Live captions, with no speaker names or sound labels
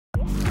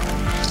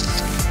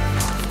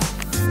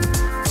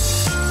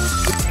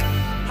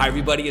Hi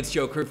everybody, it's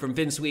Joe Crew from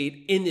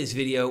Finsweet. In this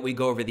video, we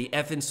go over the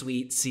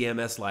Finsweet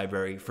CMS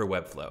library for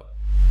Webflow.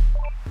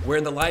 We're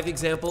in the live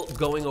example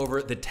going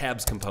over the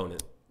tabs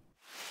component.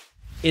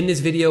 In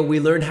this video, we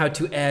learn how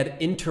to add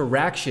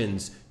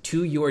interactions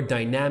to your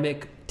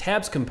dynamic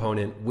tabs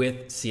component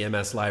with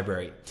CMS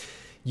Library.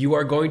 You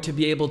are going to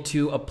be able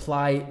to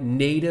apply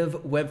native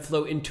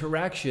Webflow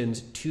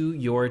interactions to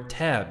your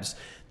tabs.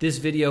 This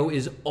video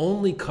is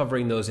only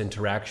covering those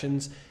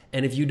interactions,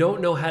 and if you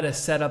don't know how to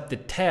set up the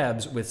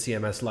tabs with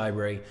CMS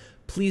Library,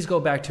 please go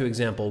back to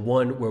example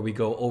 1 where we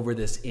go over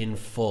this in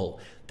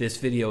full. This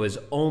video is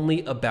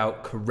only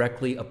about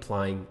correctly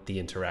applying the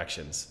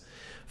interactions.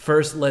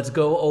 First, let's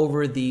go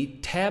over the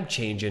tab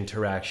change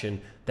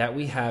interaction that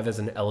we have as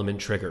an element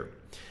trigger.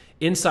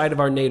 Inside of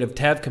our native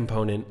tab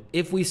component,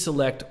 if we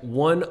select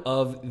one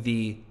of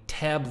the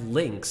tab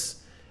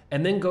links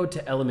and then go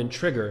to element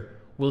trigger,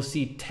 we'll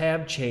see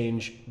tab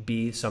change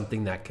be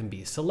something that can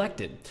be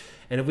selected.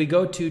 And if we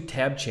go to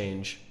tab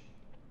change,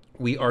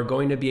 we are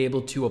going to be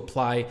able to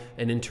apply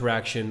an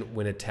interaction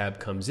when a tab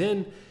comes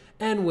in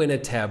and when a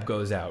tab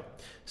goes out.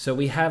 So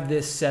we have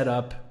this set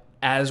up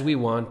as we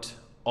want,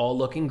 all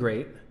looking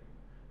great,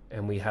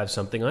 and we have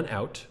something on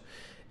out.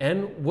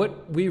 And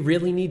what we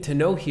really need to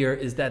know here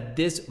is that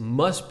this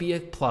must be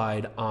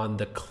applied on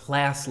the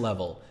class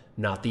level,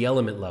 not the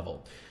element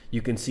level.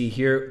 You can see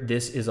here,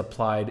 this is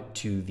applied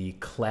to the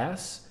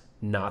class,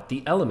 not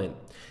the element.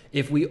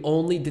 If we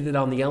only did it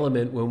on the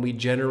element when we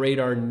generate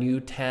our new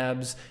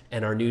tabs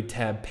and our new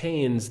tab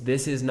panes,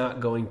 this is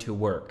not going to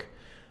work.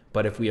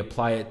 But if we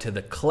apply it to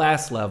the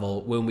class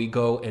level, when we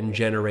go and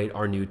generate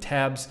our new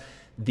tabs,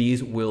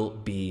 these will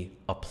be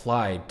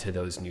applied to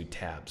those new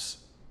tabs.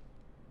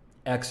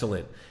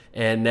 Excellent.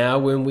 And now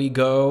when we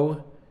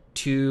go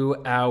to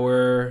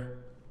our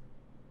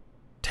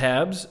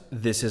tabs,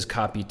 this is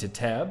copy to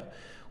tab.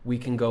 We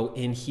can go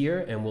in here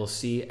and we'll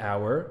see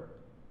our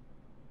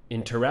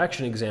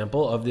interaction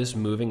example of this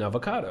moving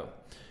avocado.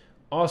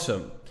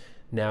 Awesome.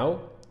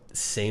 Now,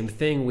 same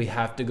thing, we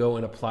have to go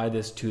and apply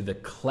this to the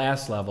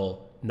class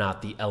level,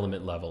 not the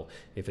element level.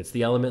 If it's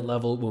the element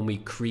level, when we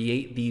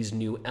create these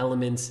new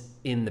elements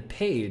in the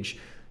page,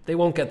 they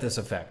won't get this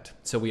effect.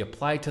 So we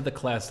apply to the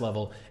class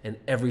level and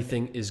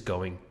everything is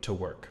going to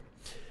work.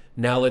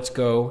 Now let's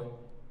go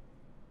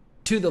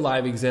to the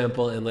live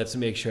example and let's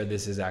make sure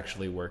this is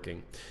actually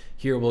working.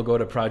 Here we'll go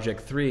to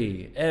project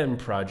 3 and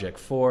project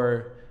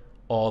 4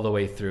 all the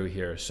way through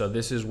here. So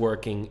this is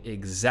working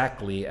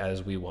exactly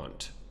as we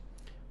want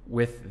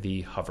with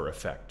the hover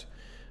effect.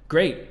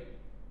 Great.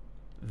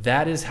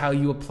 That is how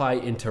you apply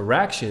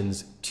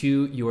interactions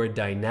to your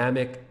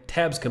dynamic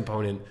tabs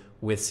component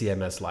with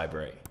CMS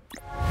Library.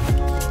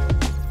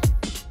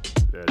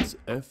 That's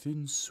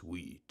effing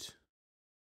sweet.